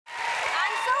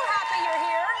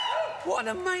What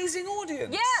an amazing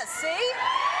audience. Yeah, see?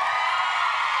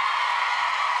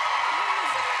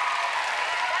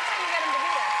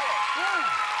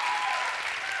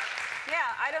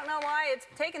 I don't know why it's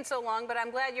taken so long, but I'm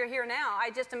glad you're here now. I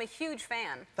just am a huge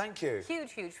fan. Thank you.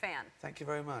 Huge, huge fan. Thank you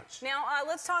very much. Now,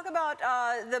 let's talk about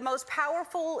the most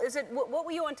powerful, what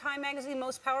were you on Time Magazine,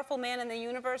 most powerful man in the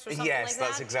universe or something like that? Yes,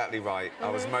 that's exactly right. I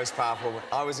was most powerful.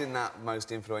 I was in that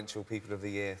most influential People of the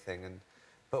Year thing,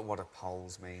 but what do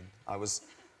polls mean? I was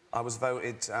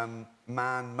voted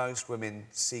man most women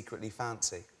secretly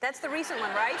fancy. That's the recent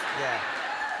one, right? Yeah.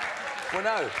 Well,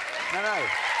 no.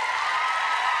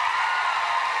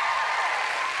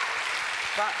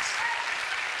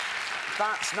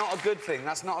 That's not a good thing.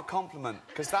 That's not a compliment.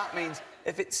 Because that means,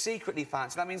 if it's secretly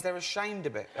fancy, that means they're ashamed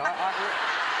of it.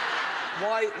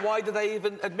 Why do they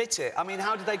even admit it? I mean,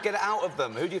 how did they get it out of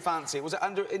them? Who do you fancy? Was it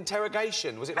under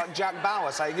interrogation? Was it like Jack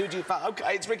Bauer saying, who do you fancy?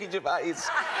 OK, it's Ricky Gervais.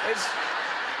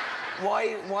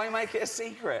 Why make it a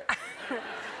secret?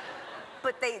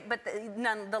 But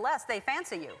nonetheless, they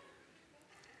fancy you.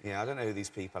 Yeah, I don't know who these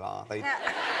people are.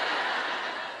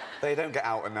 They don't get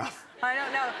out enough. I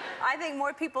don't know. I think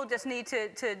more people just need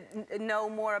to know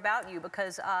more about you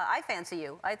because I fancy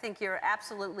you. I think you're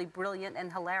absolutely brilliant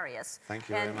and hilarious. Thank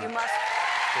you very much. And you must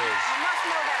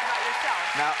know that about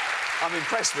yourself. Now, I'm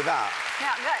impressed with that.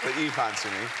 Yeah, good. That you fancy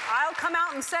me. I'll come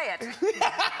out and say it.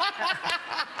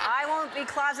 I won't be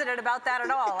closeted about that at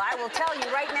all. I will tell you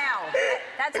right now.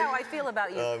 That's how I feel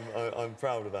about you. I'm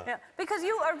proud of that. Yeah, because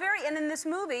you are and in this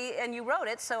movie, and you wrote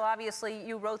it, so obviously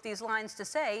you wrote these lines to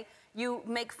say, you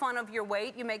make fun of your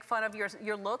weight, you make fun of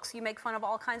your looks, you make fun of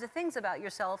all kinds of things about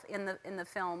yourself in the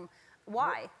film.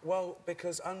 Why? Well,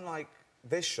 because unlike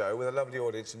this show with a lovely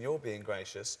audience and you're being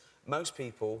gracious, most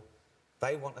people,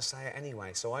 they want to say it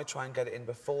anyway, so I try and get it in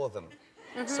before them.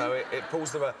 So it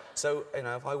pulls the... So, you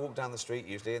know, if I walk down the street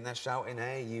usually and they're shouting,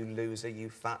 hey, you loser, you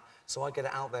fat... So I get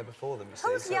it out there before them, you see.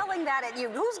 Who's yelling that at you?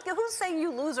 Who's saying you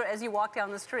loser as you walk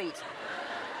down the street?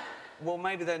 Well,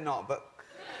 maybe they're not, but...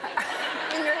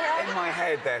 In your head? In my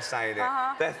head, they're saying it.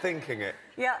 They're thinking it.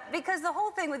 Yeah, because the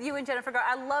whole thing with you and Jennifer Garner...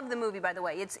 I love the movie, by the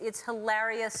way. It's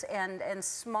hilarious and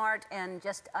smart and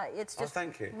just... it's just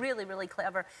thank you. Really, really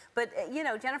clever. But, you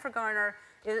know, Jennifer Garner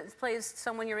plays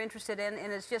someone you're interested in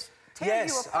and it's just...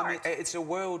 Yes, I mean, it's a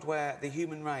world where the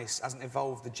human race hasn't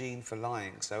evolved the gene for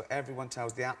lying, so everyone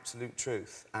tells the absolute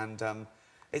truth, and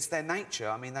it's their nature.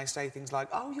 I mean, they say things like,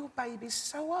 oh, your baby's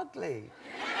so ugly.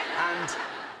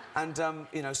 and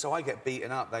you know, so I get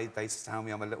beaten up. They tell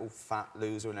me I'm a little fat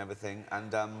loser and everything,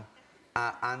 but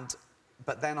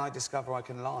then I discover I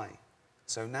can lie.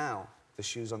 So now, the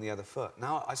shoe's on the other foot.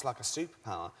 Now it's like a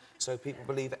superpower, so people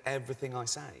believe everything I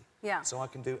say. Yeah. So I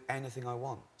can do anything I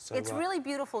want. So, it's really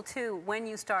beautiful, too, when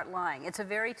you start lying. It's a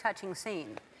very touching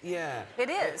scene. Yeah. It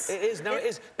is. It is. No, it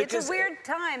is. It's a weird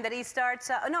time that he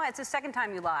starts... no, it's the second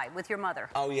time you lie with your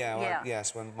mother. Oh, yeah. Well,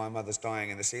 yes, when my mother's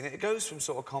dying in the scene. It goes from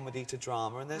sort of comedy to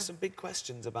drama, and there's some big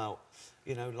questions about,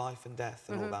 you know, life and death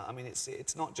and all that. I mean,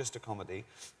 it's not just a comedy.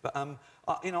 But,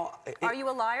 you know... Are you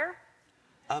a liar?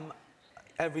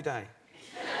 Every day.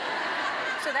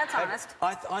 So that's honest.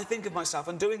 I think of myself,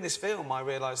 and doing this film, I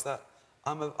realise that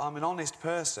I'm an honest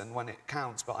person when it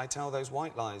counts, but I tell those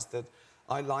white lies that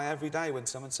I lie every day when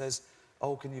someone says,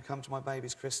 oh, can you come to my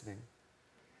baby's christening?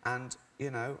 And, you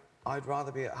know, I'd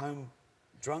rather be at home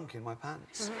drunk in my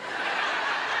pants.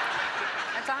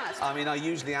 That's honest. I mean, I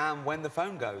usually am when the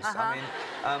phone goes. I mean,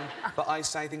 but I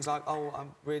say things like, oh,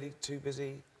 I'm really too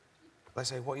busy. They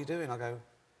say, what are you doing? I go,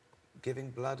 giving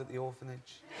blood at the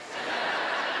orphanage.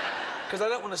 Because I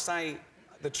don't want to say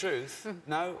the truth.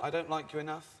 No, I don't like you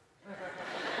enough.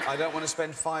 I don't want to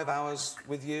spend 5 hours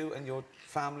with you and your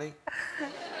family.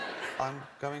 I'm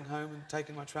going home and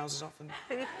taking my trousers off and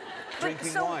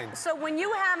drinking wine. So when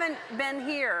you haven't been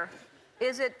here,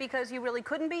 is it because you really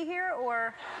couldn't be here,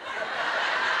 or...?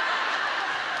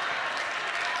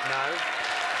 No.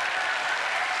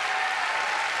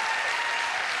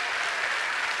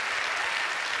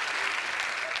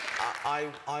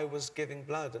 I was giving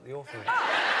blood at the orphanage.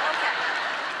 Oh, OK.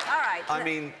 All right. I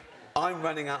mean, I'm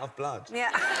running out of blood.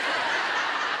 Yeah.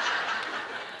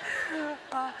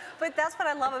 But that's what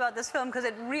I love about this film, because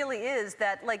it really is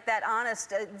that, like, that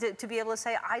honest, to be able to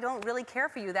say, I don't really care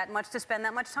for you that much to spend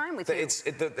that much time with you.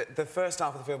 The first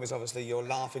half of the film is obviously you're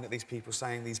laughing at these people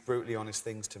saying these brutally honest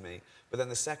things to me, but then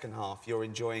the second half, you're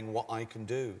enjoying what I can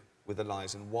do with the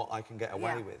lies and what I can get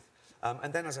away with.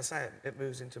 And then, as I say, it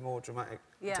moves into more dramatic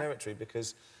territory,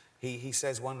 because he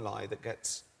says one lie that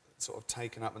gets sort of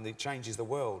taken up and it changes the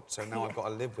world. So now I've got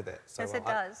to live with it. So yes, it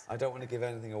does. I don't want to give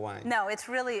anything away. No, it's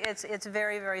really, it's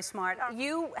very, very smart.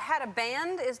 You had a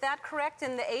band, is that correct,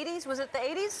 in the 80s? Was it the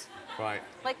 80s? Right.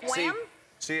 Like Wham?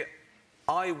 See,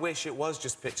 I wish it was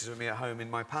just pictures of me at home in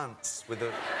my pants with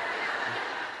a...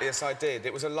 Yes, I did.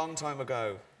 It was a long time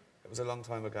ago. It was a long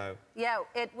time ago. Yeah,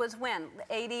 it was when?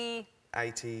 80...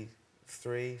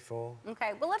 83, 4.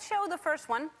 Okay, well, let's show the first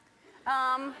one.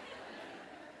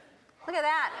 Look at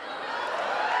that.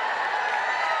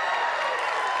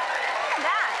 Look at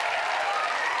that.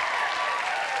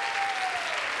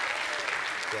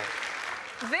 Yeah.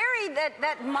 Very,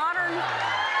 that modern...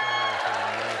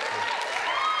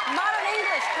 modern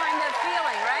English kind of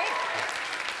feeling, right?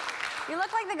 You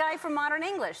look like the guy from Modern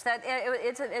English.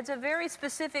 It's a very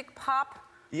specific pop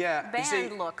band you see,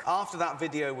 look. After that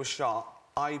video was shot,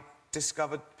 I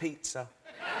discovered pizza.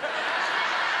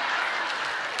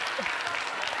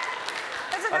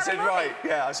 I said,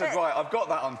 right, I've got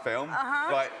that on film.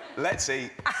 Right, let's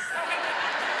eat.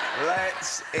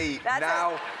 Let's eat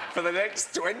now for the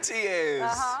next 20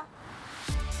 years.